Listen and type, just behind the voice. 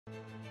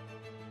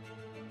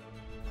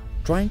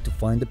Trying to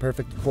find the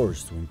perfect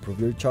course to improve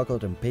your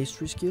chocolate and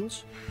pastry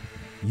skills?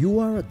 You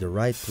are at the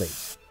right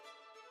place.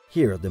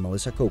 Here at the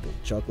Melissa Coppel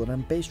Chocolate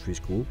and Pastry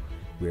School,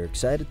 we are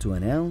excited to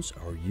announce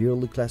our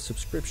yearly class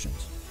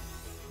subscriptions.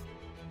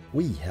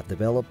 We have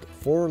developed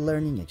 4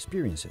 learning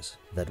experiences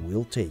that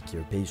will take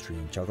your pastry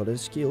and chocolate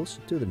skills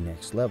to the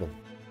next level.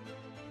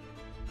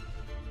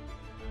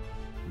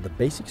 The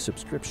basic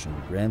subscription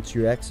grants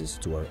you access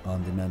to our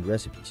on-demand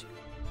recipes,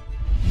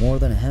 more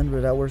than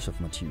 100 hours of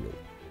material,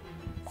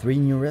 3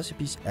 new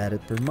recipes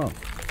added per month,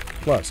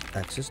 plus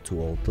access to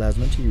all class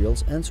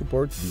materials and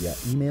support via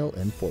email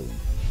and forum.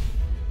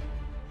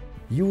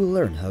 You will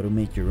learn how to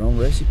make your own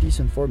recipes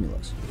and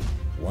formulas,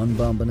 one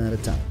bonbon at a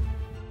time.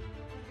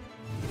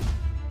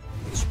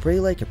 Spray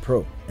like a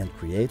pro and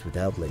create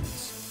without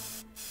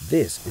limits.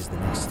 This is the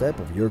next step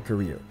of your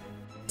career.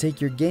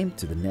 Take your game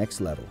to the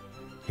next level,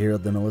 here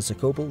at the Melissa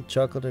Coppel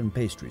Chocolate and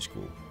Pastry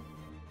School.